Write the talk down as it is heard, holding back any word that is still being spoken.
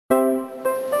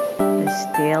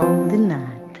pastel de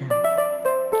nata,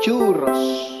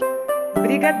 churros,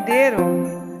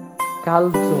 brigadeiro,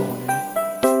 calzone,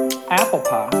 apple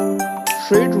pie,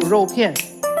 水煮肉片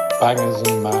bangers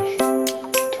and mash,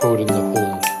 toad in the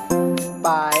hole.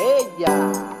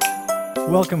 paella.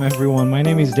 Welcome, everyone. My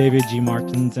name is David G.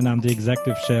 Martins, and I'm the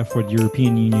Executive Chef for the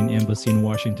European Union Embassy in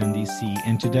Washington, D.C.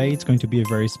 And today it's going to be a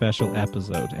very special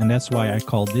episode, and that's why I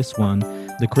called this one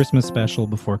the Christmas Special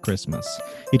Before Christmas.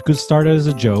 It could start as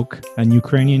a joke, an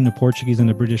Ukrainian, a Portuguese, and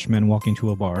a British man walking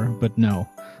to a bar, but no.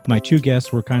 My two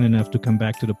guests were kind enough to come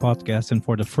back to the podcast, and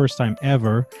for the first time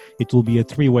ever, it will be a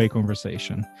three-way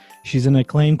conversation. She's an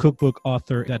acclaimed cookbook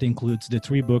author that includes the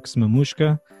three books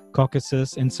Mamushka,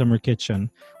 Caucasus, and Summer Kitchen,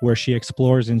 where she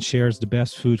explores and shares the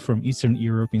best food from Eastern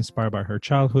Europe inspired by her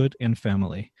childhood and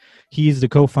family. He is the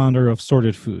co-founder of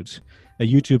Sorted Foods,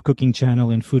 a YouTube cooking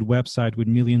channel and food website with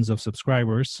millions of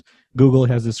subscribers. Google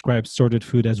has described Sorted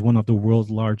Food as one of the world's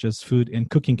largest food and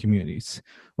cooking communities.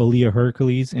 Olia,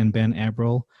 Hercules, and Ben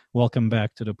Ebbrell, welcome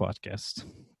back to the podcast.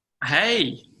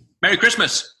 Hey, Merry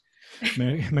Christmas.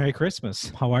 Merry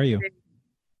Christmas. How are you?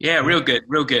 Yeah, real good,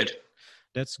 real good.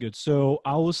 That's good. So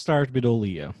I will start with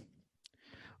Olia.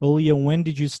 Olia, when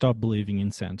did you stop believing in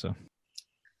Santa?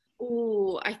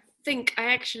 Oh, I think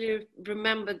I actually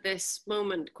remember this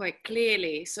moment quite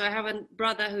clearly. So I have a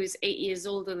brother who's 8 years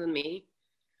older than me.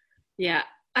 Yeah.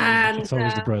 And it's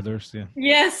always the brothers, yeah.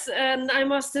 Yes, and I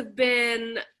must have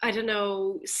been, I don't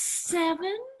know, 7,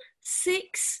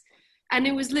 6. And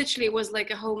it was like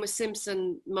a Homer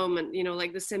Simpson moment, you know,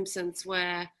 like The Simpsons,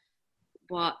 where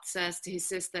Bart says to his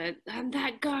sister, and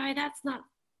that fat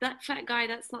guy,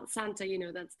 that's not Santa, you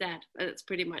know, that's Dad. That's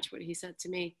pretty much what he said to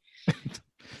me.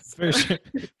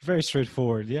 Very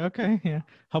straightforward. Yeah, okay, yeah.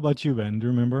 How about you, Ben? Do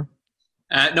you remember?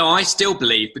 No, I still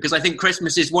believe, because I think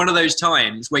Christmas is one of those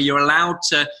times where you're allowed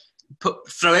to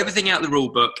throw everything out the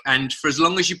rule book, and for as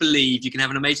long as you believe, you can have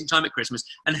an amazing time at Christmas.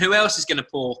 And who else is going to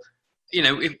pour, you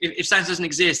know, if Santa doesn't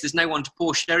exist, there's no one to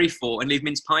pour sherry for and leave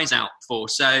mince pies out for.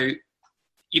 So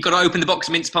you've got to open the box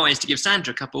of mince pies to give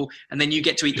Santa a couple, and then you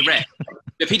get to eat the rest.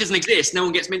 If he doesn't exist, no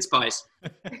one gets mince pies.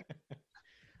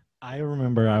 I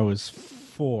remember I was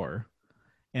 4,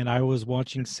 and I was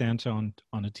watching Santa on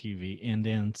a TV, and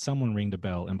then someone rang the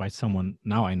bell, and by someone,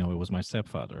 now I know it was my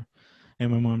stepfather.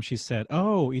 And my mom, she said,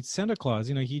 "Oh, it's Santa Claus.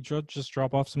 You know, he just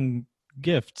dropped off some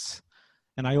gifts."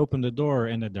 And I opened the door,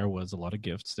 and there was a lot of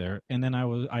gifts there. And then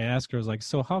I asked her, I was like,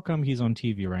 "So how come he's on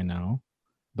TV right now,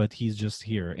 but he's just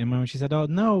here?" And my mom, she said, "Oh,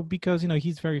 no, because, you know,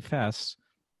 he's very fast."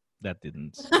 That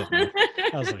didn't.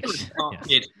 I was like,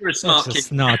 yes, You're a smart kid.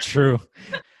 It's not true.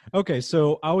 Okay,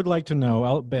 so I would like to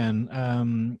know, Ben,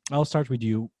 I'll start with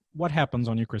you. What happens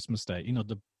on your Christmas day? You know,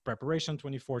 the preparation,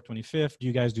 24th, 25th. Do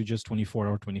you guys do just 24th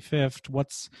or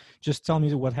 25th? Just tell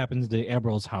me what happens to the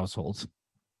Ebbrell's household.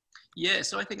 Yeah,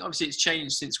 so I think obviously it's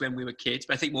changed since when we were kids,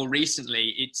 but I think more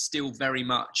recently it's still very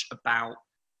much about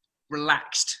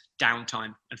relaxed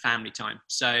downtime and family time.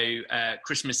 So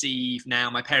Christmas Eve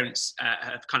now, my parents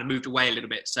have kind of moved away a little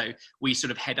bit, so we sort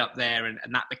of head up there, and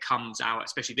that becomes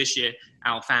especially this year,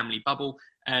 our family bubble.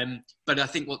 But I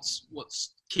think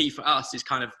what's key for us is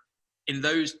kind of in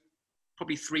those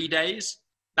probably 3 days,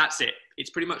 that's it.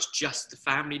 It's pretty much just the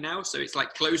family now. So it's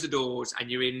like close the doors and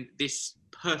you're in this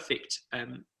perfect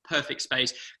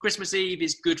space. Christmas Eve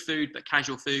is good food, but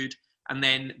casual food. And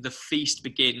then the feast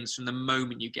begins from the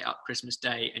moment you get up Christmas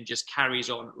Day and just carries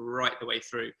on right the way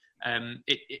through.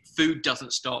 Food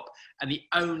doesn't stop. And the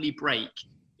only break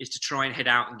is to try and head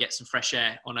out and get some fresh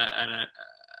air on a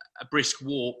brisk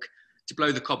walk to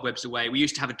blow the cobwebs away. We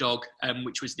used to have a dog,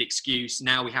 which was the excuse.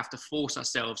 Now we have to force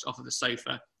ourselves off of the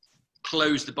sofa,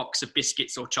 close the box of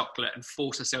biscuits or chocolate, and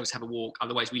force ourselves to have a walk.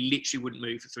 Otherwise, we literally wouldn't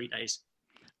move for 3 days.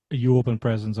 You open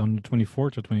presents on the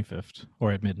 24th or 25th,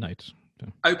 or at midnight?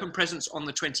 Open presents on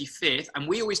the 25th, and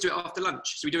we always do it after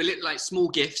lunch. So we do a little like small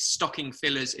gifts, stocking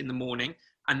fillers in the morning,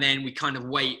 and then we kind of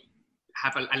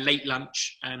have a late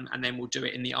lunch, and then we'll do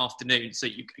it in the afternoon. So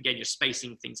you're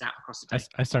spacing things out across the day.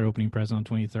 I start opening presents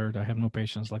on 23rd. I have no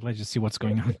patience. Like, let's just see what's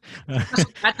going on.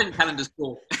 Advent calendar's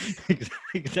full.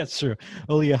 That's true.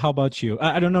 Olia, how about you?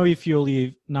 I don't know if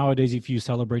nowadays if you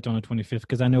celebrate on the 25th,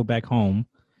 because I know back home,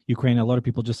 Ukraine, a lot of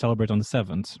people just celebrate on the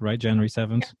 7th, right? January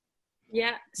 7th.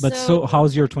 Yeah. But so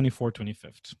how's your 24th,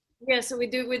 25th? Yeah, so we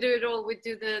do it all. We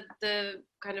do the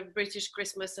kind of British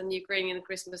Christmas and Ukrainian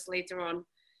Christmas later on.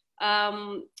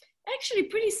 Actually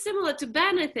pretty similar to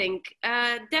Ben, I think.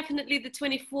 Definitely the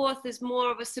 24th is more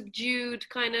of a subdued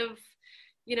kind of,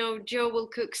 you know, Joe will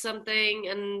cook something,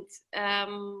 and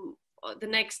the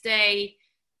next day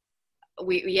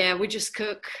we just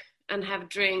cook and have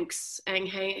drinks and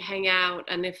hang out.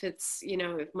 And if it's, you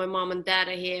know, if my mom and dad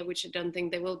are here, which I don't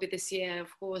think they will be this year, of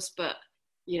course, but,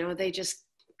 you know, they just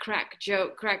crack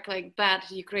like bad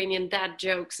Ukrainian dad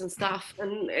jokes and stuff,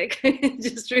 and it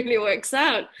just really works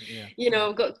out. Yeah. You know,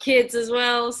 I've got kids as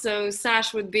well, so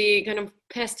Sash would be kind of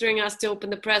pestering us to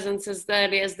open the presents as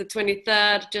early as the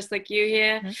 23rd, just like you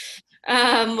here.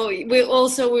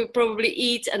 We probably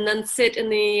eat and then sit in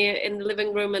the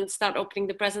living room and start opening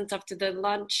the presents after the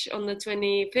lunch on the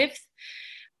 25th.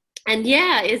 And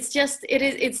yeah,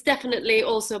 it's definitely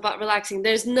also about relaxing.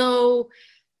 There's no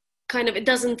kind of, it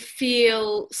doesn't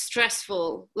feel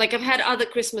stressful. Like I've had other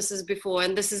Christmases before,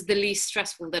 and this is the least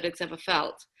stressful that it's ever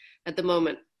felt at the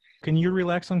moment. Can you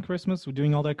relax on Christmas with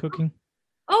doing all that cooking?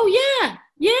 Oh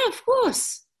yeah, of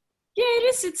course. Yeah,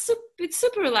 it is. It's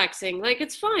super relaxing. Like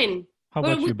it's fine. How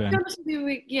about you, Ben?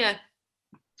 Yeah.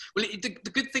 Well, the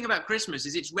good thing about Christmas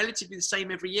is it's relatively the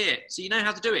same every year, so you know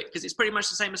how to do it because it's pretty much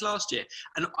the same as last year.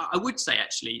 And I would say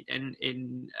actually,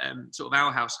 in sort of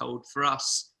our household, for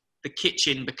us, the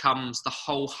kitchen becomes the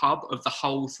whole hub of the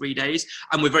whole 3 days.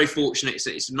 And we're very fortunate.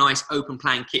 It's a nice open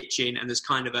plan kitchen, and there's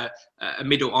kind of a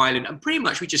middle island, and pretty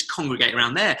much we just congregate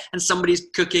around there, and somebody's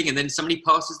cooking, and then somebody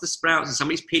passes the sprouts, and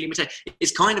somebody's peeling potatoes.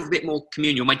 It's kind of a bit more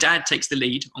communal. My dad takes the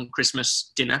lead on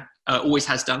Christmas dinner, always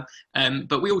has done,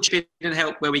 but we all chip in and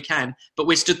help where we can, but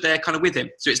we're stood there kind of with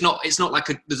him. So it's not like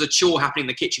there's a chore happening in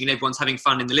the kitchen and everyone's having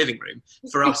fun in the living room.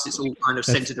 For us, it's all kind of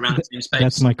centered around the same space.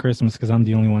 That's my Christmas, because I'm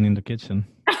the only one in the kitchen.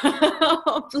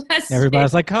 Oh, bless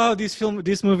Everybody's you. like, oh,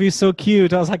 this movie is so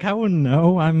cute. I was like, I wouldn't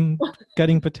know. I'm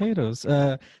cutting potatoes.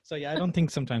 So yeah, I don't think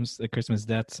sometimes Christmas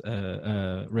that's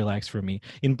relaxed for me.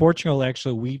 In Portugal,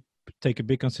 actually, we take a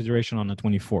big consideration on the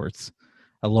 24th.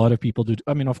 A lot of people do.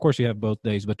 I mean, of course, you have both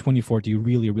days, but 24th, you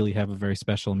really, really have a very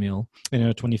special meal. And on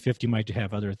the 25th, you might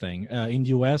have other thing. In the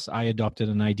US, I adopted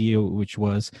an idea, which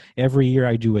was every year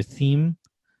I do a theme,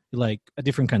 like a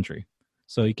different country.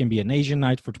 So it can be an Asian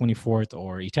night for 24th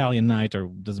or Italian night, or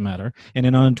doesn't matter. And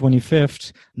then on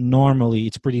 25th, normally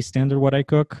it's pretty standard what I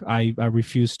cook. I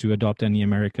refuse to adopt any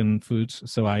American foods.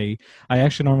 So I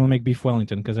actually normally make beef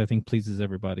Wellington because I think pleases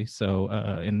everybody. So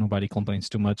and nobody complains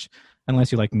too much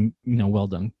unless you like, well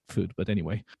done food. But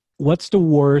anyway, what's the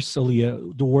worst,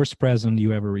 Olia, the worst present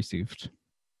you ever received?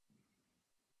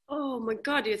 Oh my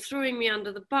God, you're throwing me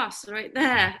under the bus right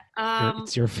there.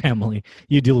 It's your family.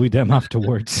 You deal with them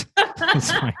afterwards.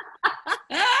 It's fine.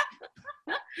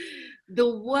 The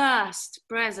worst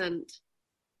present.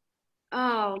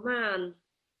 Oh man.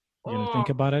 You want to think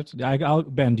about it?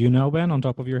 Ben, do you know, Ben, on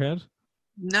top of your head?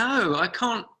 No, I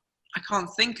can't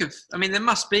think of. I mean, there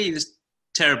must be this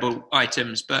terrible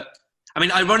items, but I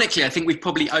mean, ironically, I think we've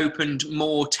probably opened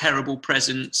more terrible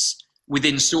presents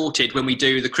within Sorted when we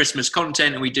do the Christmas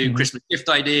content and we do Christmas gift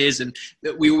ideas, and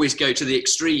we always go to the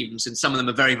extremes, and some of them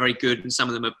are very, very good and some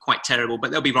of them are quite terrible, but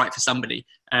they'll be right for somebody.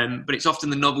 But it's often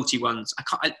the novelty ones.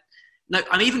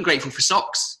 I'm even grateful for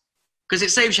socks because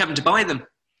it saves you having to buy them.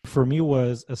 For me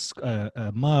was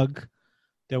a mug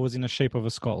that was in the shape of a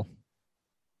skull.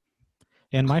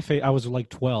 And I was like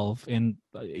 12, and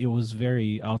it was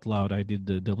very out loud. I did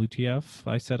the WTF.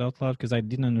 I said out loud because I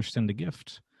didn't understand the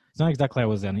gift. It's not exactly I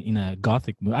was in a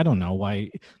gothic mood. I don't know why.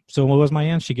 So what was my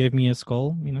aunt? She gave me a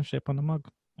skull, shape on the mug.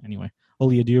 Anyway,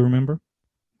 Olia, do you remember?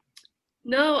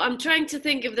 No, I'm trying to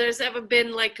think if there's ever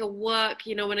been like a work,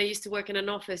 when I used to work in an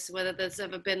office, whether there's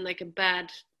ever been like a bad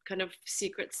kind of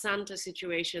secret Santa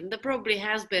situation. There probably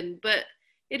has been, but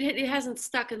it hasn't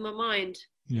stuck in my mind.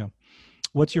 Yeah.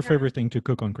 What's your favorite thing to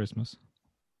cook on Christmas?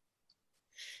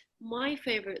 My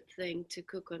favorite thing to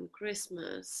cook on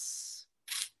Christmas...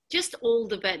 just all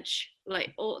the veg,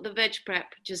 like all the veg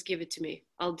prep, just give it to me.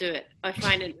 I'll do it. I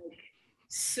find it like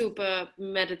super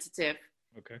meditative.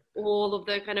 Okay. All of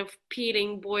the kind of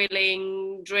peeling,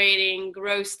 boiling, draining,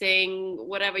 roasting,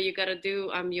 whatever you got to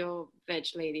do, I'm your veg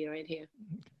lady right here.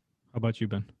 How about you,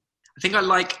 Ben? I think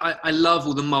I love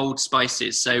all the mulled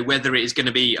spices. So whether it is going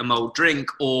to be a mulled drink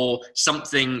or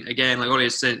something, again, like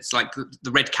Olia said, it's like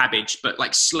the red cabbage, but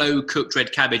like slow cooked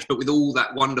red cabbage, but with all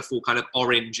that wonderful kind of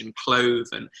orange and clove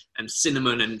and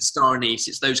cinnamon and star anise.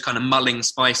 It's those kind of mulling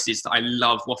spices that I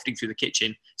love wafting through the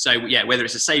kitchen. So yeah, whether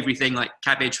it's a savory thing like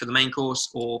cabbage for the main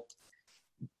course or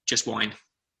just wine.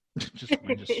 just straight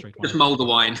wine. Just mull the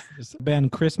wine. Ben,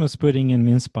 Christmas pudding and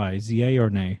mince pies, yay or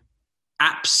nay?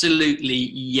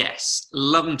 Absolutely, yes.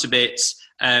 Love them to bits,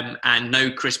 and no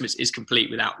Christmas is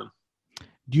complete without them.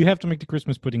 Do you have to make the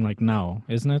Christmas pudding like now,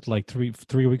 isn't it? Like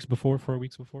 3 weeks before, 4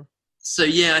 weeks before? So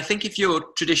yeah, I think if you're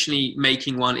traditionally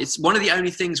making one, it's one of the only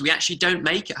things we actually don't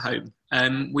make at home.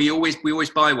 We always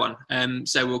buy one.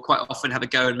 So we'll quite often have a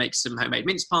go and make some homemade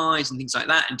mince pies and things like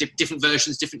that, and different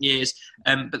versions, different years.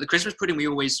 But the Christmas pudding we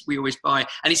always buy,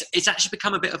 and it's actually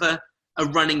become a bit of a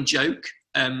running joke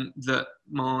that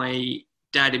my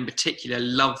dad in particular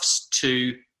loves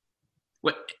to.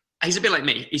 Well, he's a bit like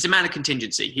me. He's a man of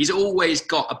contingency. He's always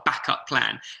got a backup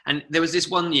plan. And there was this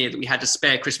one year that we had a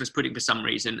spare Christmas pudding for some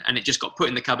reason, and it just got put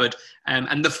in the cupboard.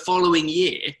 And the following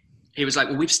year, he was like,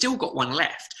 well, we've still got one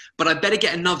left, but I better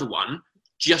get another one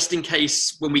just in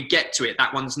case when we get to it,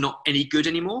 that one's not any good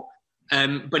anymore.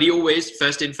 But he always,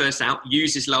 first in, first out,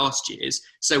 uses last year's.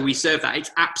 So we serve that.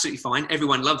 It's absolutely fine.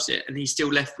 Everyone loves it. And he's still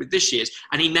left with this year's.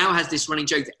 And he now has this running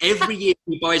joke that every year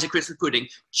he buys a Christmas pudding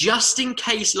just in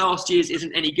case last year's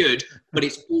isn't any good, but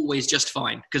it's always just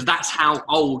fine. Because that's how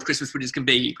old Christmas puddings can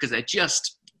be, because they're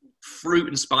just fruit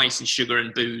and spice and sugar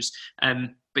and booze.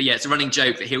 But yeah, it's a running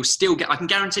joke that he'll still get. I can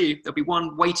guarantee you there'll be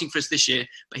one waiting for us this year,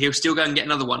 but he'll still go and get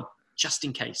another one just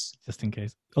in case. Just in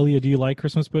case. Olia, do you like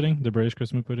Christmas pudding, the British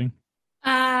Christmas pudding?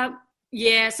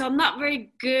 Yeah, so I'm not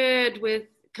very good with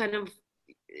kind of,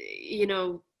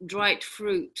 dried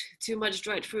fruit, too much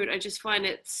dried fruit. I just find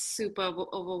it super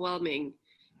overwhelming.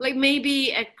 Like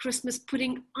maybe a Christmas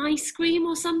pudding ice cream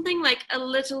or something, like a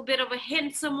little bit of a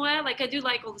hint somewhere. Like I do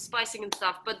like all the spicing and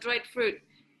stuff, but dried fruit,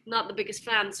 not the biggest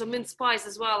fan. So mince pies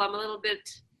as well, I'm a little bit,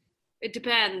 it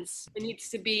depends. It needs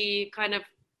to be kind of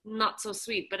not so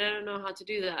sweet, but I don't know how to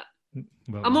do that.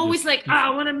 Well, I'm always I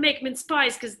want to make mince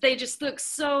pies because they just look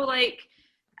so like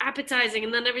appetizing,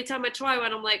 and then every time I try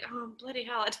one, I'm like, oh bloody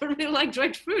hell, I don't really like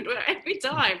dried fruit every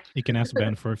time. You can ask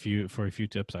Ben for a few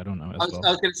tips. I don't know. I was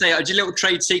going to say, a little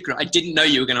trade secret. I didn't know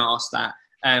you were going to ask that.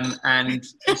 And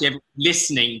if you're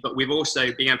listening, but we've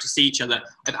also been able to see each other.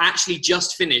 I've actually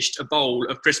just finished a bowl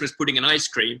of Christmas pudding and ice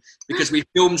cream because we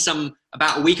filmed some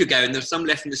about a week ago, and there's some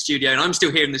left in the studio, and I'm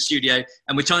still here in the studio,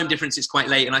 and with time difference, it's quite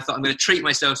late, and I thought I'm going to treat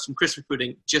myself to some Christmas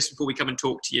pudding just before we come and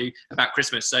talk to you about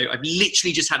Christmas. So I've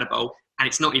literally just had a bowl, and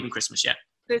it's not even Christmas yet.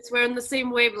 We're on the same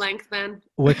wavelength, man.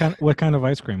 What kind of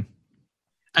ice cream?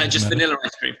 Just vanilla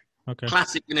ice cream. Okay.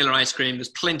 Classic vanilla ice cream. There's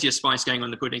plenty of spice going on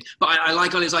in the pudding. But I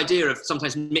like Ollie's idea of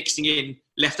sometimes mixing in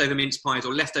leftover mince pies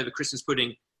or leftover Christmas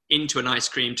pudding into an ice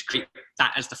cream to create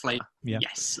that as the flavor. Yeah.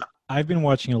 Yes. I've been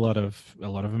watching a lot of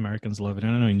Americans love it.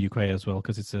 And I know in UK as well,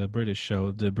 because it's a British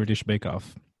show, the British Bake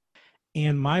Off.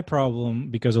 And my problem,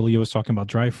 because Olia was talking about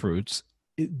dry fruits,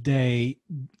 they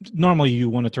normally you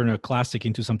want to turn a classic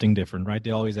into something different, right?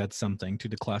 They always add something to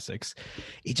the classics.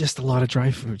 It's just a lot of dry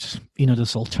fruits, the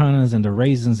sultanas and the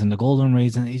raisins and the golden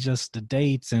raisin. It's just the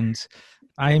dates, and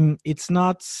I can't,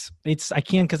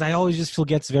 because I always just feel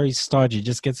gets very stodgy. It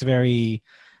just gets very,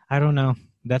 I don't know.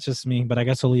 That's just me, but I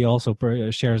guess Olia also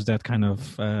shares that kind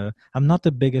of. I'm not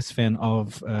the biggest fan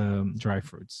of dry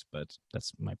fruits, but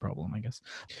that's my problem, I guess.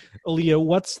 Olia,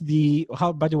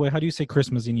 by the way, how do you say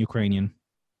Christmas in Ukrainian?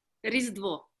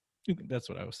 Rіздво. That's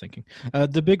what I was thinking.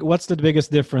 What's the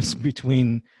biggest difference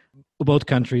between both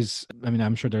countries? I mean,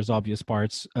 I'm sure there's obvious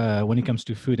parts when it comes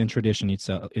to food and tradition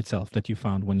itself that you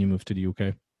found when you moved to the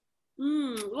UK.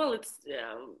 Well,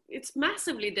 it's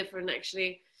massively different,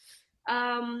 actually.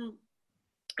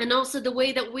 And also the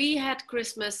way that we had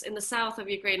Christmas in the south of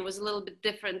Ukraine was a little bit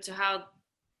different to how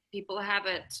people have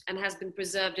it and has been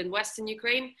preserved in Western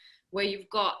Ukraine, where you've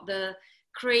got the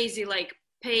crazy like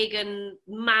pagan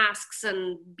masks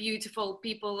and beautiful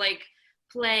people like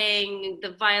playing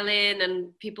the violin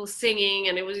and people singing,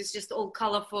 and it was just all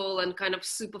colorful and kind of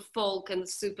super folk and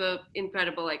super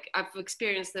incredible. Like I've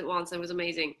experienced it once, it was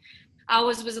amazing.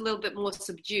 Ours was a little bit more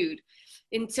subdued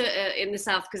in the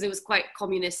south because it was quite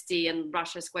communisty and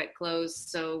Russia's quite close,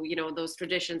 so those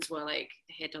traditions were like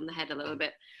hit on the head a little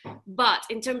bit. But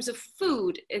in terms of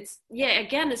food, it's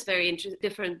very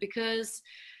different, because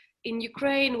in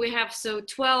Ukraine we have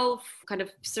 12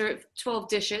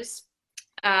 dishes.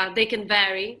 They can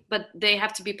vary, but they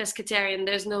have to be pescatarian.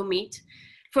 There's no meat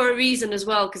for a reason as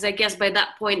well, because I guess by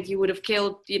that point you would have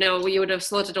killed, you would have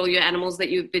slaughtered all your animals that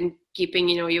you've been keeping.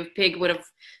 Your pig would have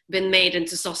been made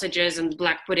into sausages and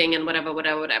black pudding and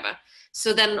whatever.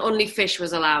 So then only fish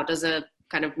was allowed as a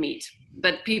kind of meat,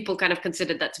 but people kind of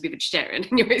considered that to be vegetarian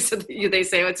anyway. So they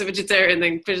say, it's a vegetarian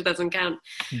thing, fish doesn't count.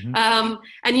 Mm-hmm.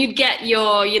 And you'd get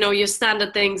your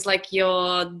standard things like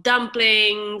your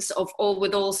dumplings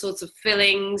with all sorts of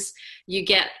fillings. You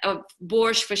get a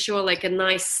borscht for sure, like a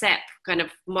nice sep kind of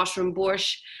mushroom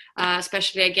borscht,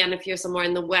 especially again if you're somewhere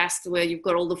in the west where you've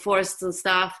got all the forests and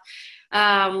stuff.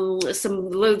 Some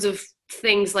loads of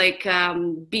things like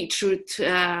beetroot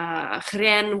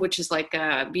hren, which is like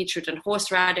beetroot and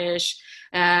horseradish,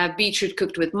 beetroot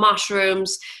cooked with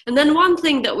mushrooms. And then one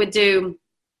thing that we do,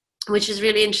 which is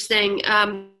really interesting,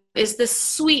 is this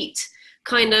sweet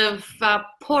kind of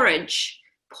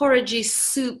porridgey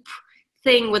soup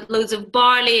thing with loads of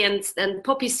barley and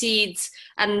poppy seeds,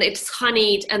 and it's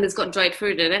honeyed and it's got dried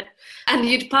fruit in it. And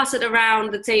you'd pass it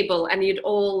around the table and you'd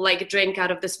all like drink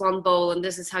out of this one bowl, and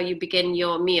this is how you begin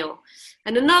your meal.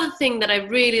 And another thing that I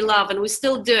really love, and we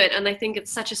still do it, and I think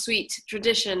it's such a sweet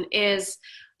tradition, is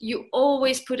you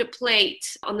always put a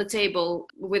plate on the table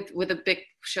with a big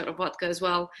shot of vodka as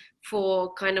well,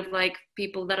 for kind of like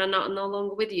people that are no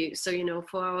longer with you. So,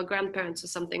 for our grandparents or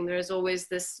something, there's always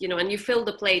this, and you fill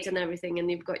the plate and everything, and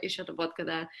you've got your shot of vodka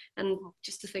there, and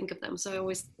just to think of them.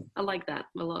 So I like that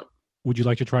a lot. Would you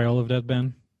like to try all of that,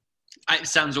 Ben? It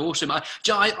sounds awesome. I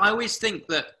always think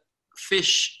that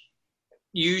fish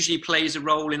usually plays a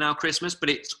role in our Christmas, but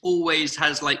it always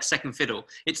has like second fiddle.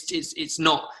 It's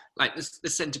not like the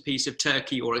centerpiece of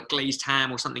turkey or a glazed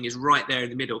ham or something is right there in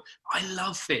the middle. I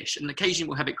love fish, and occasionally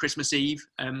we'll have it Christmas Eve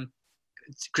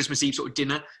sort of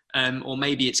dinner, or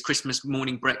maybe it's Christmas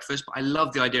morning breakfast. But I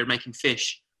love the idea of making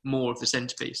fish more of the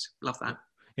centerpiece. Love that.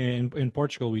 In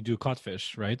Portugal, we do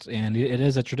codfish, right? And it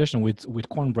is a tradition with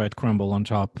cornbread crumble on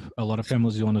top. A lot of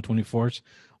families do on the 24th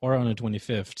or on the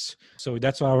 25th. So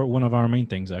that's one of our main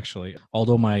things, actually.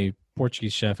 Although my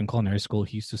Portuguese chef in culinary school,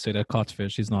 he used to say that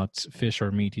codfish is not fish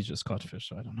or meat, he's just codfish.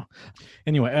 So I don't know.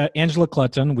 Anyway, Angela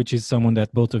Clutton, which is someone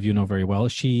that both of you know very well,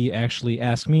 she actually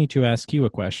asked me to ask you a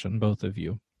question, both of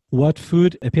you. What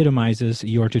food epitomizes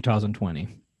your 2020?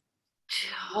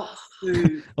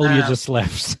 Olia just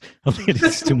left.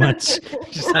 It's too much.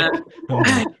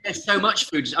 There's so much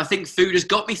food. I think food has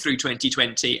got me through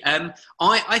 2020.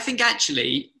 I think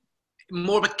actually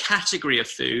more of a category of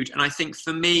food, and I think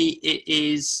for me it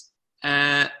is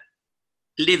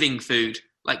living food,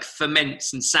 like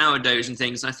ferments and sourdoughs and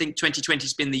things. And I think 2020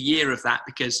 has been the year of that,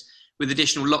 because with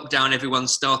additional lockdown,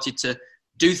 everyone's started to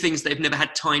do things they've never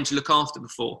had time to look after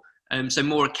before. So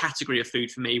more a category of food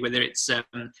for me, whether it's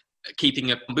keeping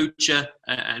a kombucha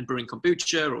and brewing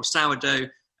kombucha or sourdough.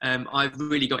 I've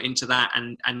really got into that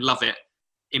and love it,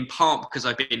 in part because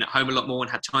I've been at home a lot more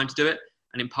and had time to do it,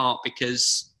 and in part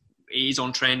because it is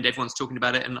on trend, everyone's talking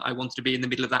about it, and I wanted to be in the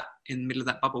middle of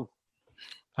that bubble.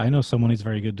 I know someone who's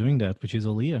very good doing that, which is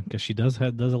Olia, because she does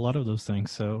a lot of those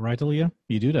things. So, right, Olia?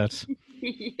 You do that?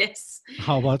 Yes.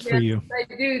 How about for you? I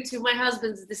do, to my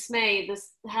husband's dismay.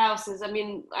 This house is,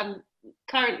 I'm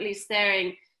currently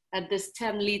staring at this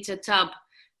 10-liter tub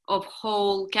of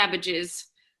whole cabbages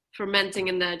fermenting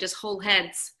in there, just whole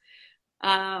heads,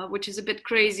 which is a bit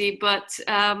crazy, but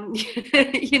I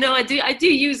do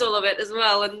use all of it as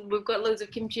well, and we've got loads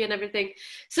of kimchi and everything.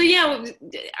 So yeah,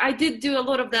 I did do a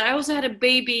lot of that. I also had a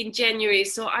baby in January,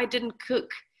 so I didn't cook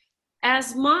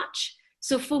as much.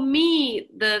 So for me,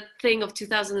 the thing of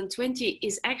 2020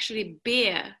 is actually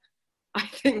beer. I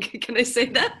think, can I say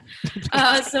that?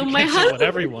 So my husband,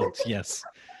 whatever you want, yes.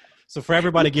 So for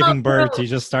everybody giving birth, you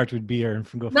just start with beer and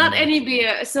go. Not any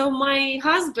beer. So my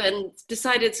husband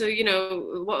decided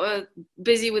to,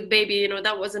 busy with baby,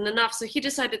 that wasn't enough. So he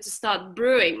decided to start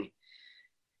brewing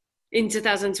in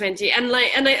 2020. And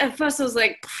at first I was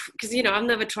like, because, I've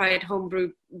never tried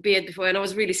homebrew beer before. And I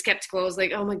was really skeptical. I was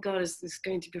like, oh my God, is this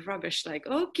going to be rubbish? Like,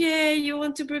 okay, you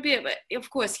want to brew beer. But of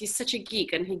course, he's such a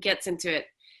geek and he gets into it.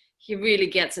 He really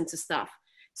gets into stuff.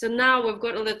 So now we've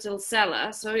got a little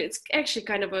cellar. So it's actually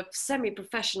kind of a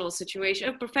semi-professional situation,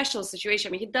 a professional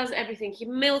situation. He does everything. He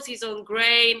mills his own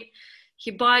grain.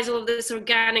 He buys all of this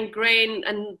organic grain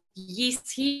and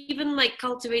yeast. He even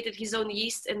cultivated his own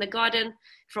yeast in the garden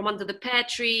from under the pear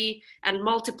tree and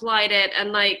multiplied it.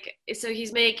 And so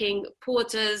he's making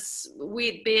porters,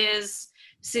 wheat beers,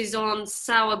 saisons,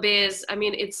 sour beers.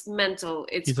 It's mental.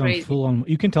 It's he's crazy. On full on.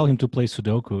 You can tell him to play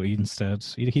Sudoku instead.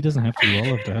 He doesn't have to do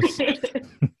all of that.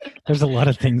 There's a lot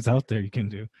of things out there you can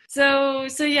do. So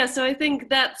I think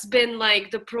that's been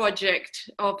the project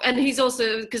of, and he's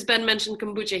also, because Ben mentioned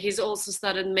kombucha, he's also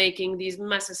started making these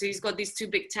massive, so he's got these 2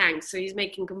 big tanks, so he's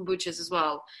making kombuchas as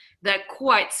well. They're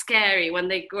quite scary when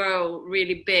they grow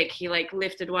really big. He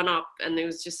lifted one up and it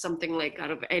was just something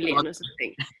out of Alien or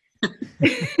something.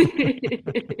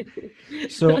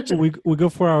 So we go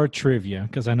for our trivia,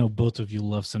 because I know both of you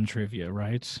love some trivia,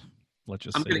 right? Let's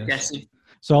just I'm say good at that. guessing.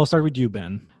 So I'll start with you,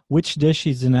 Ben. Which dish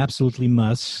is an absolutely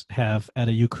must have at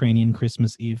a Ukrainian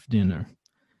Christmas Eve dinner?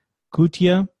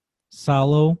 Kutia,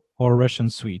 salo, or Russian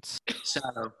sweets?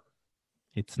 Salo.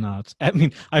 It's not.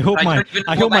 I hope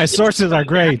my sources are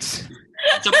great.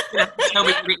 Tell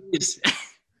me what it is.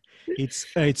 It's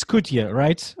kutia,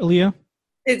 right, Olia?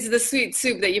 It's the sweet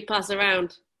soup that you pass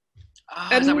around. Oh,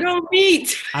 And is that what- no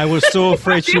meat. I was so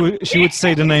afraid she would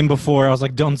say the name before. I was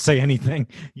like, don't say anything.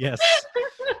 Yes.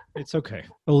 It's okay.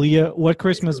 Olia, what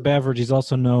Christmas beverage is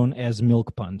also known as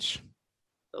milk punch?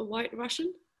 A White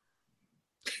Russian?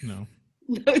 No.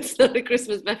 No, it's not a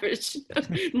Christmas beverage.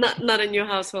 not in your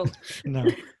household. No.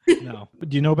 Do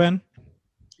you know, Ben?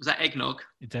 Was that eggnog?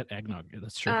 It's that eggnog. Yeah,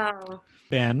 that's true. Oh.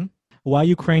 Ben, why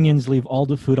Ukrainians leave all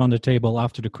the food on the table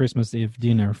after the Christmas Eve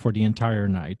dinner for the entire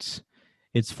night?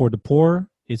 It's for the poor,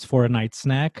 it's for a night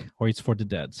snack, or it's for the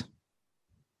dead?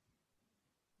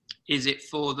 Is it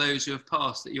for those who have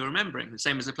passed that you're remembering? The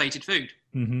same as the plated food?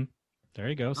 Mm-hmm. There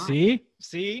you go. Oh.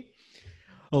 See?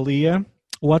 Olia,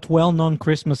 what well-known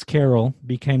Christmas carol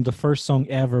became the first song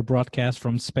ever broadcast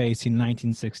from space in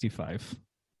 1965?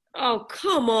 Oh,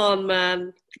 come on,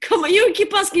 man. Come on. You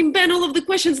keep asking Ben all of the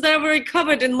questions that I've already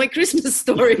covered in my Christmas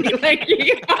story. Like, you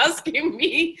keep asking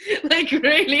me, like,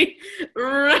 really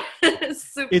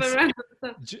super random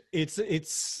stuff. It's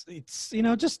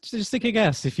just take a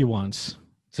guess if you want.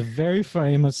 It's a very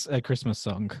famous Christmas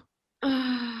song.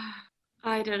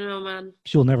 I don't know, man.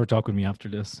 She'll never talk with me after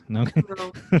this. No.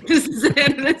 No. This is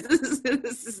it. This is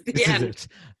the This end. is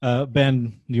it.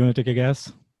 Ben, do you want to take a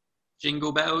guess?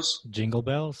 Jingle bells? Jingle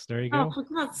bells. There you Oh, go. for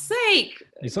God's sake.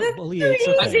 It's That's Olia, it's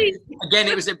so okay. easy. Again,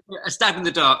 it was a stab in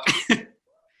the dark.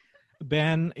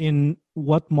 Ben, in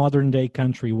what modern day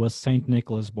country was Saint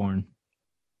Nicholas born?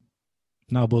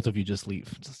 Now both of you just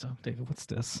leave. David, what's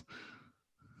this?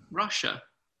 Russia.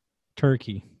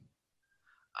 Turkey.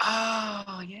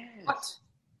 Oh, yeah. What?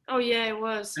 Oh, yeah, it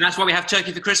was. And that's why we have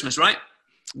turkey for Christmas, right?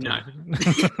 No.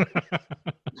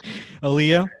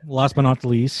 Aaliyah, last but not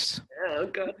least, Oh,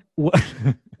 God.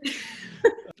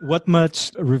 what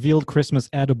much revealed Christmas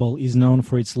edible is known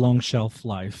for its long shelf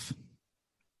life?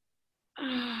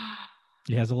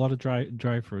 It has a lot of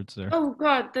dry fruits there. Oh,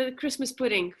 God, the Christmas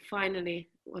pudding, finally.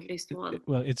 Or at least one.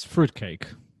 Well, it's fruitcake.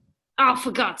 Oh,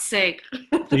 for God's sake.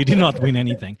 So you did not win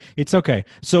anything. It's okay.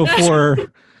 So for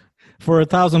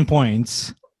 1,000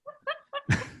 points,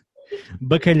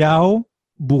 bacalhau,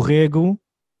 borrego,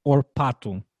 or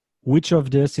pato, which of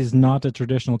this is not a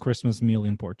traditional Christmas meal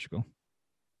in Portugal?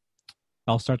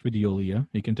 I'll start with you, Olia.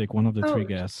 You can take one of the three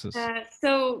guesses.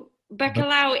 So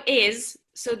bacalhau is,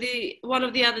 so the one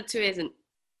of the other two isn't.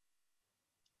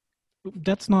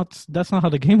 That's not how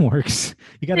the game works.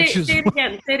 You gotta choose Say it one.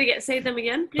 again. Say it again. Say them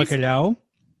again, please. Bacalhau,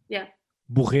 Yeah.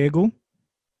 borrego,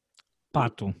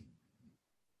 pato.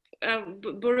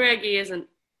 Borregi isn't.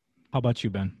 How about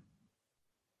you, Ben?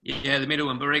 Yeah, the middle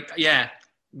one. Yeah,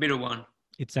 middle one.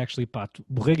 It's actually pato.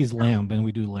 Borrego is lamb, and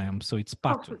we do lamb, so it's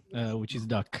pato, which is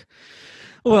duck.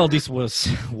 Well, this was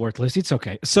worthless. It's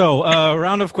okay. So,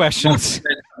 round of questions.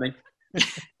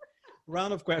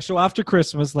 Round of questions. So after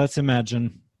Christmas, let's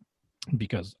imagine,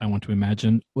 because I want to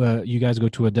imagine, you guys go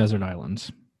to a desert island.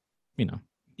 You know,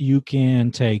 you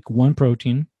can take one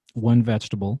protein, one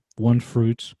vegetable, one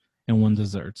fruit, and one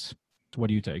dessert. What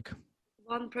do you take?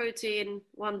 One protein,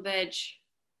 one veg.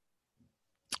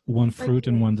 One fruit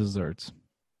and one dessert.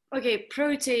 Okay,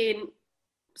 protein,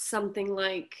 something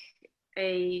like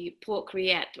a pork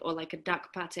rillette or like a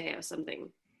duck pate or something.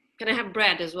 Can I have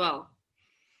bread as well?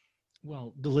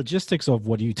 Well, the logistics of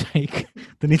what you take,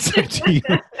 then it's up to you.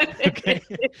 Okay.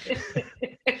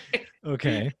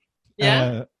 Okay.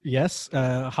 Yeah. Yes.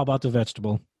 How about the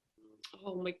vegetable?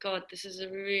 Oh my God, this is a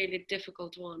really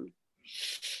difficult one.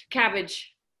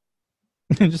 Cabbage.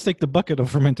 Just take the bucket of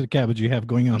fermented cabbage you have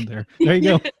going on there. There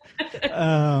you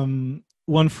go.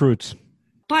 One fruit.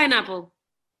 Pineapple.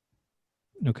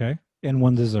 Okay. And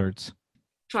one dessert.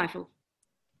 Trifle.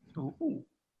 Ooh.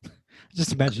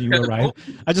 Just imagine you arrive.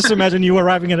 I just imagine you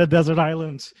arriving at a desert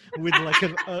island with like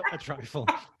a trifle.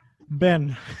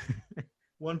 Ben,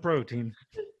 one protein.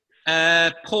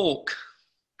 Pork.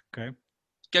 Okay.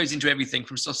 Goes into everything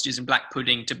from sausages and black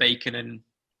pudding to bacon and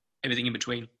everything in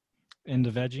between. And the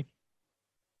veggie?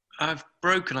 I've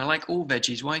broken. I like all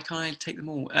veggies. Why can't I take them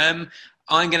all? I'm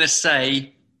going to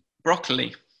say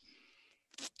broccoli.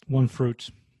 One fruit.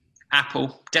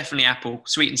 Apple. Definitely apple.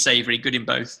 Sweet and savoury. Good in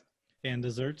both. And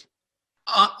dessert?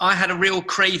 I had a real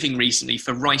craving recently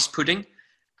for rice pudding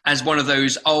as one of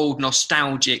those old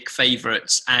nostalgic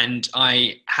favourites, and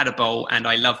I had a bowl and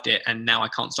I loved it, and now I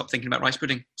can't stop thinking about rice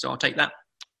pudding, so I'll take that.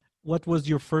 What was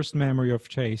your first memory of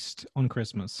taste on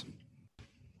Christmas?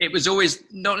 It was always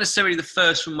not necessarily the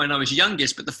first from when I was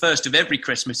youngest, but the first of every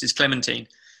Christmas is clementine,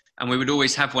 and we would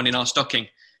always have one in our stocking,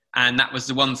 and that was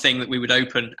the one thing that we would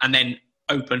open,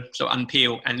 so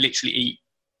unpeel and literally eat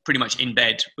pretty much in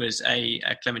bed was a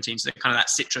clementine, so kind of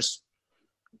that citrus.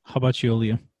 How about you,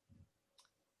 Olia?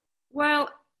 Well,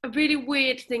 a really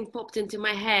weird thing popped into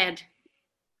my head,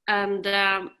 and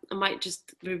I might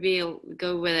just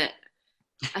go with it.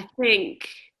 I think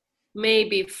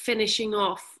maybe finishing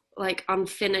off like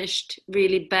unfinished,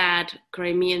 really bad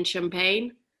Crimean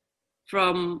champagne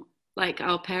from like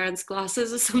our parents'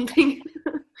 glasses or something.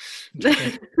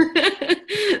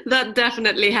 That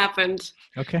definitely happened.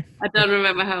 Okay. I don't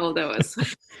remember how old I was.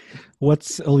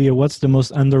 Olia, what's the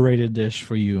most underrated dish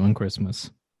for you on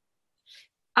Christmas?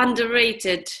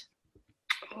 Underrated.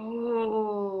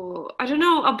 Oh, I don't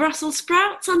know. Are Brussels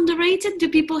sprouts underrated? Do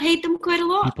people hate them quite a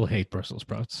lot? People hate Brussels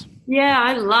sprouts. Yeah,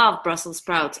 I love Brussels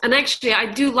sprouts. And actually, I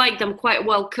do like them quite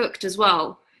well cooked as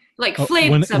well. Like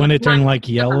flavors. When they turn like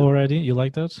yellow already, you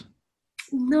like that?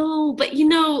 No, but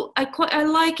I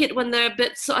like it when they're a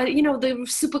bit, the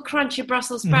super crunchy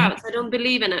Brussels sprouts. I don't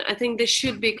believe in it. I think they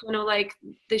should be kind of like,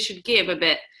 they should give a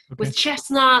bit. Okay. With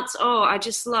chestnuts. Oh, I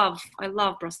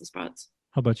love Brussels sprouts.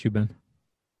 How about you, Ben?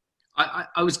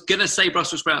 I was going to say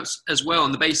Brussels sprouts as well,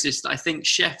 on the basis that I think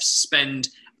chefs spend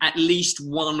at least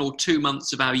 1 or 2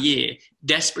 months of our year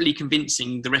desperately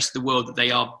convincing the rest of the world that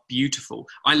they are beautiful.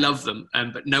 I love them,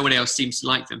 but no one else seems to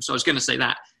like them. So I was going to say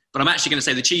that, but I'm actually going to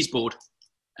say the cheese board.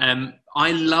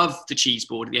 I love the cheese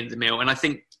board at the end of the meal, and I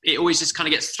think it always just kind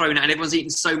of gets thrown out, and everyone's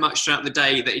eaten so much throughout the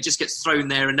day that it just gets thrown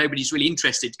there and nobody's really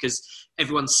interested because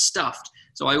everyone's stuffed.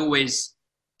 So I always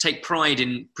take pride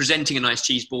in presenting a nice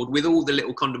cheese board with all the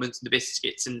little condiments and the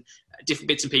biscuits and different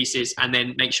bits and pieces, and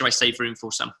then make sure I save room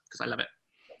for some because I love it.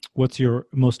 What's your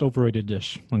most overrated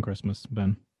dish on Christmas,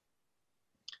 Ben?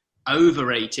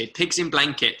 Overrated? Pigs in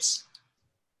blankets.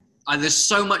 There's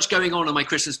so much going on my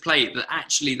Christmas plate that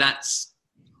actually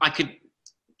I could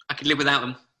live without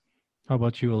them. How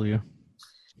about you, Olia?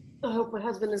 I hope my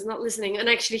husband is not listening. And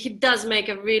actually, he does make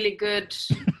a really good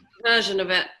version of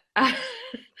it.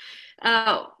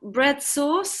 Bread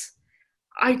sauce.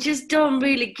 I just don't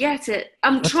really get it.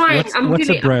 What's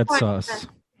a bread sauce?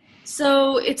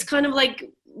 So it's kind of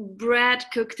like bread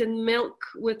cooked in milk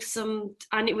with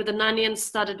an onion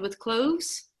studded with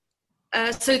cloves.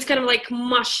 So it's kind of like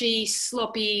mushy,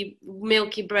 sloppy,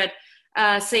 milky bread,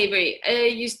 savory.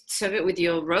 You serve it with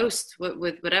your roast,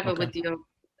 with whatever, okay. With your,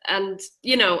 and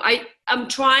I'm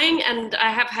trying, and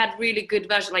I have had really good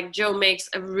version. Like Joe makes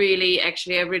a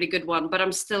really good one, but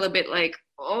I'm still a bit like,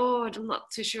 I'm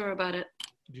not too sure about it.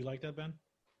 Do you like that, Ben?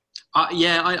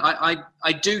 Yeah,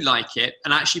 I do like it,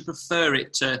 and I actually prefer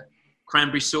it to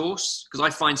cranberry sauce, because I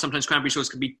find sometimes cranberry sauce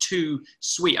can be too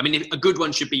sweet. I mean, a good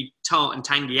one should be tart and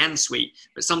tangy and sweet,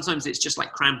 but sometimes it's just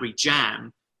like cranberry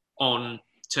jam on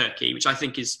turkey, which I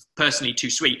think is personally too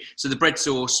sweet. So the bread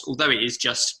sauce, although it is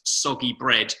just soggy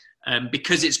bread,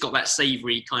 because it's got that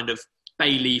savoury kind of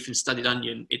bay leaf and studded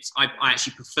onion, I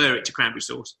actually prefer it to cranberry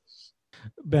sauce.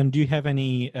 Ben, do you have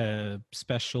any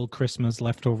special Christmas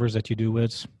leftovers that you do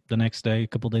with the next day, a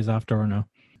couple of days after, or no?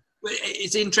 Well,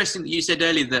 it's interesting that you said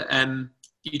earlier that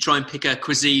you try and pick a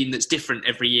cuisine that's different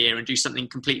every year and do something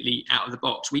completely out of the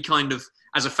box. We kind of,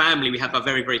 as a family, we have a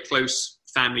very, very close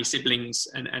family, siblings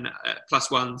and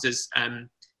plus ones as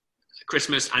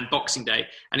Christmas and Boxing Day.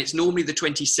 And it's normally the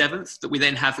 27th that we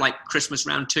then have like Christmas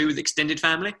round 2 with extended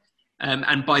family.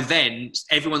 And by then,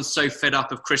 everyone's so fed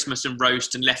up of Christmas and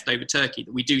roast and leftover turkey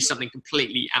that we do something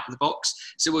completely out of the box.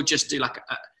 So we'll just do like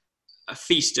a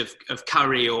feast of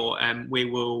curry, or we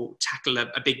will tackle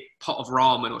a big pot of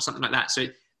ramen or something like that. So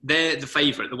they're the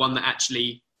favourite, the one that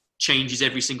actually changes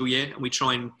every single year. And we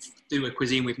try and do a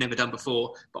cuisine we've never done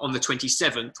before. But on the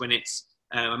 27th, when it's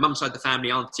my mum's side of the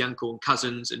family, auntie, uncle, and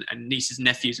cousins, and nieces and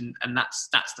nephews, and that's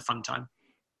the fun time.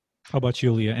 How about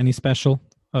Julia? Any special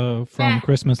from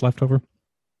Christmas leftover?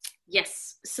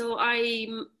 Yes. So I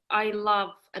love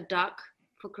a duck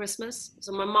for Christmas.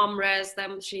 So my mom rears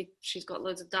them. She's got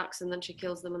loads of ducks, and then she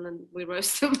kills them, and then we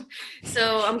roast them.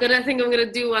 So I'm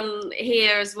gonna do one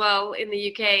here as well in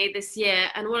the UK this year.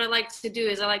 And what I like to do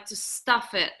is I like to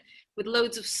stuff it with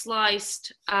loads of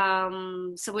sliced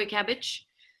Savoy cabbage,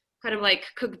 kind of like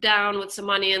cooked down with some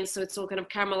onions, so it's all kind of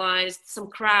caramelized, some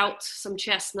kraut, some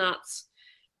chestnuts,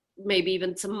 maybe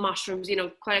even some mushrooms,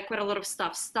 quite a lot of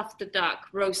stuff. Stuff the duck,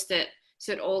 roast it,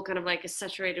 so it all kind of like is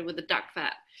saturated with the duck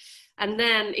fat. And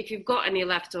then if you've got any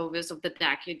leftovers of the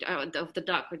duck,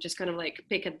 we just kind of like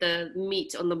pick at the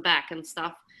meat on the back and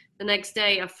stuff. The next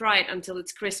day I fry it until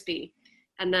it's crispy,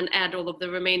 and then add all of the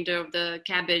remainder of the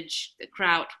cabbage, the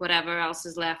kraut, whatever else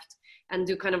is left, and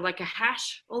do kind of like a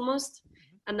hash almost,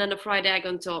 and then a fried egg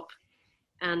on top.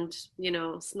 And,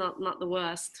 it's not the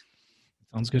worst.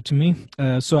 Sounds good to me.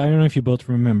 So I don't know if you both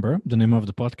remember, the name of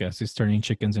the podcast is Turning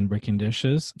Chickens and Breaking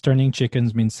Dishes. Turning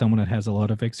chickens means someone that has a lot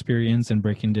of experience, and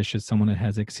breaking dishes, someone that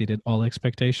has exceeded all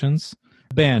expectations.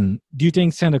 Ben, do you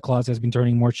think Santa Claus has been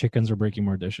turning more chickens or breaking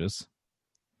more dishes?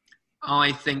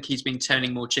 I think he's been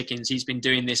turning more chickens. He's been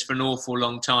doing this for an awful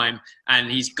long time,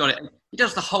 and he's got it. He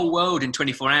does the whole world in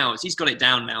 24 hours. He's got it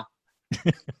down now.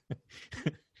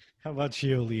 How about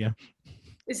you, Leah?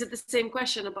 Is it the same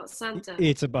question about Santa?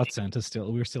 It's about Santa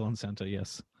still. We're still on Santa,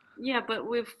 yes. Yeah, but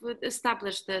we've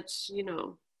established that,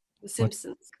 The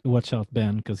Simpsons. Watch out,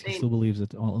 Ben, because he still believes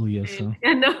it all is. So.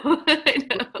 I know. I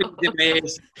know.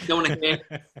 Don't want to hear.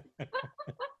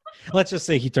 Let's just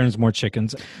say he turns more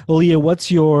chickens.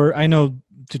 Olia, I know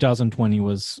 2020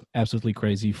 was absolutely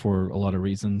crazy for a lot of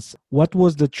reasons. What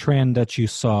was the trend that you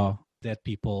saw that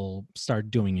people start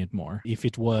doing it more? If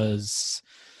it was,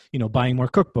 buying more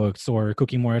cookbooks or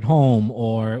cooking more at home,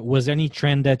 or was any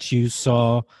trend that you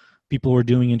saw people were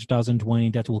doing in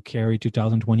 2020 that will carry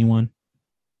 2021?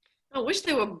 I wish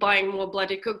they were buying more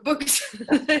bloody cookbooks.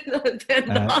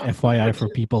 FYI for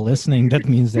people listening, that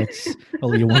means that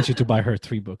Olia wants you to buy her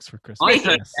 3 books for Christmas. I've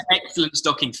heard excellent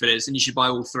stocking fillers, and you should buy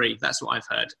all 3. That's what I've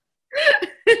heard.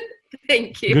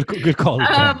 Thank you. Good call.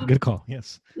 Good call.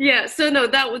 Yes. Yeah. So no,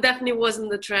 that definitely wasn't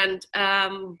the trend. I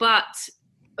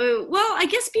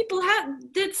guess people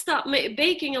did start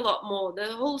baking a lot more.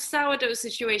 The whole sourdough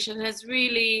situation has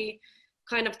really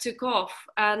kind of took off,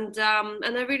 and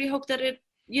I really hope that it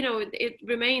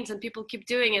remains and people keep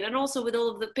doing it. And also with all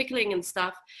of the pickling and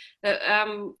stuff,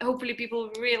 hopefully people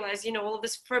realize, all of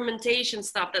this fermentation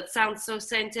stuff that sounds so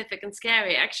scientific and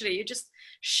scary. Actually, you're just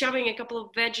shoving a couple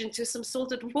of veg into some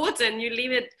salted water and you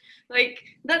leave it like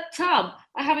that tub.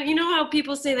 I haven't, how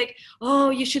people say like, oh,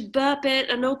 you should burp it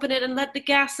and open it and let the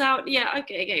gas out. Yeah,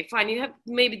 okay, fine. You have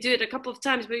maybe do it a couple of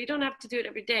times, but you don't have to do it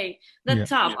every day. That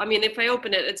tub, I mean, if I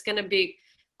open it, it's going to be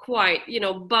quite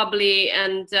bubbly,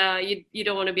 and you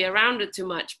don't want to be around it too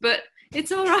much, but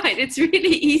it's all right. It's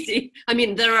really easy. I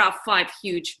mean, there are 5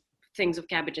 huge things of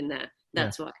cabbage in there,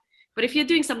 that's why. But if you're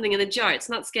doing something in a jar, it's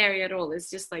not scary at all. It's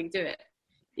just like, do it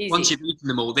easy. Once you've eaten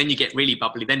them all, then you get really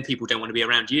bubbly, then people don't want to be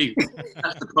around you.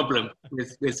 That's the problem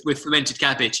with fermented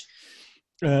cabbage.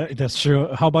 That's true.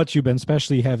 How about you, Ben?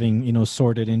 Especially having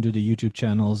sorted into the YouTube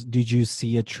channels, did you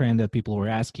see a trend that people were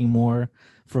asking more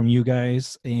from you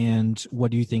guys, and what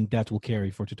do you think that will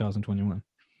carry for 2021?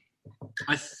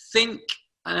 I think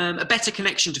a better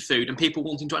connection to food, and people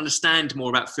wanting to understand more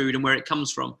about food and where it comes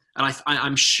from, and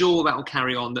I'm sure that will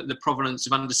carry on. That the provenance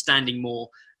of understanding more.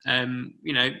 At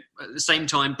the same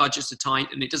time, budgets are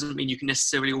tight, and it doesn't mean you can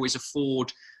necessarily always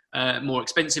afford more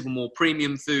expensive or more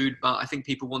premium food, but I think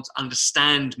people want to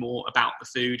understand more about the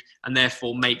food and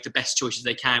therefore make the best choices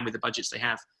they can with the budgets they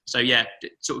have. So yeah,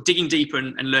 sort of digging deeper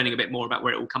and learning a bit more about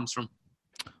where it all comes from.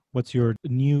 What's your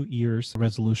New Year's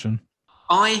resolution?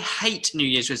 I hate New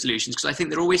Year's resolutions because I think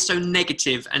they're always so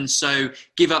negative, and so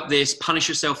give up this, punish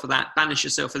yourself for that, banish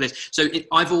yourself for this. So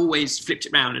I've always flipped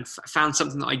it around and found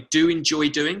something that I do enjoy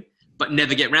doing but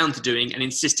never get round to doing, and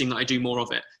insisting that I do more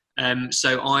of it.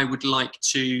 So I would like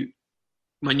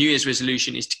my New Year's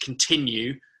resolution is to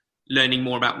continue learning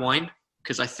more about wine,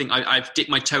 because I think I've dipped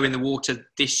my toe in the water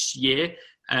this year.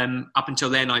 Up until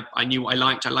then, I knew what I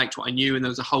liked what I knew, and there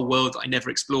was a whole world that I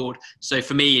never explored. So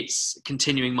for me, it's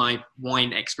continuing my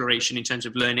wine exploration in terms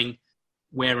of learning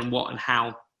where and what and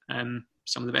how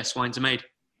some of the best wines are made.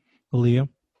 Olia?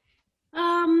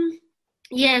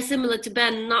 Yeah, similar to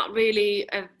Ben, not really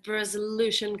a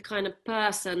resolution kind of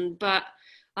person, but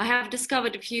I have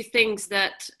discovered a few things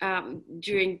that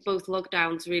during both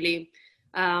lockdowns really,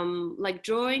 like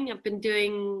drawing. I've been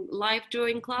doing live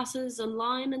drawing classes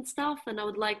online and stuff, and I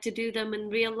would like to do them in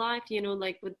real life,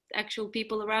 like with actual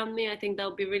people around me. I think that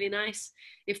would be really nice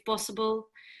if possible.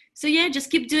 So yeah,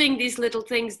 just keep doing these little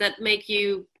things that make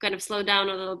you kind of slow down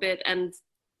a little bit, and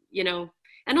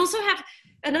and also have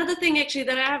another thing actually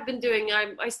that I have been doing.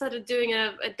 I started doing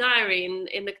a diary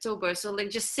in October, so like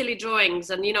just silly drawings,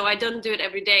 and I don't do it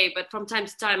every day, but from time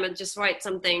to time I just write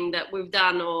something that we've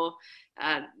done, or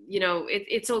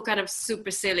it's all kind of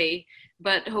super silly,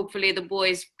 but hopefully the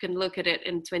boys can look at it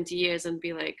in 20 years and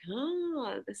be like,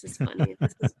 oh, this is funny,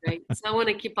 this is great. So I want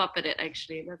to keep up at it,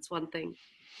 actually. That's one thing.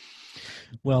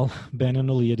 Well, Ben and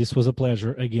Olia, this was a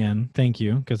pleasure again. Thank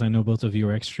you, because I know both of you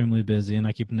are extremely busy, and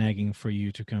I keep nagging for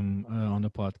you to come on the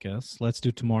podcast. Let's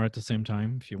do tomorrow at the same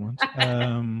time if you want.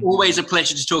 Always a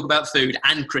pleasure to talk about food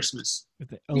and Christmas.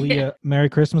 Olia, Merry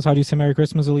Christmas. How do you say Merry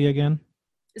Christmas, Olia, again?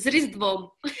 Zrizdvom.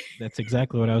 That's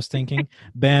exactly what I was thinking.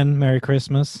 Ben, Merry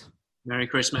Christmas. Merry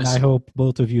Christmas. And I hope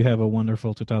both of you have a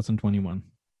wonderful 2021.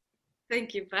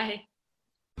 Thank you. Bye.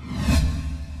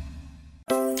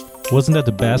 Wasn't that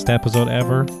the best episode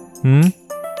ever?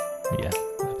 Yeah,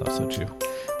 I thought so too.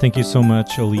 Thank you so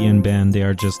much, Olia and Ben. They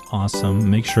are just awesome.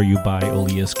 Make sure you buy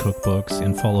Olia's cookbooks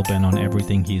and follow Ben on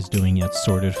everything he's doing at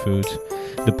Sorted Food.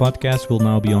 The podcast will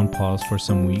now be on pause for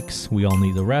some weeks. We all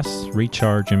need a rest,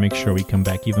 recharge, and make sure we come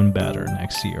back even better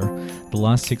next year. The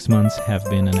last 6 months have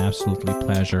been an absolutely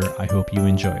pleasure. I hope you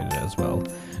enjoyed it as well.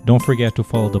 Don't forget to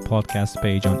follow the podcast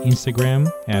page on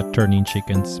Instagram at Turning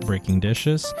Chickens Breaking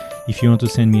Dishes. If you want to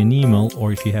send me an email,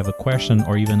 or if you have a question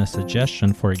or even a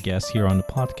suggestion for a guest here on the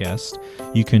podcast,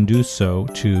 you can do so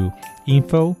to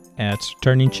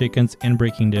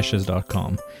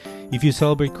info@turningchickensandbreakingdishes.com. If you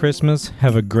celebrate Christmas,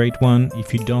 have a great one.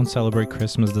 If you don't celebrate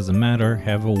Christmas, doesn't matter.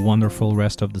 Have a wonderful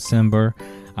rest of December.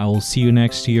 I will see you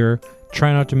next year.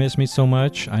 Try not to miss me so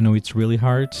much. I know it's really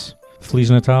hard. Feliz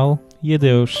Natal e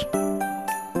adeus.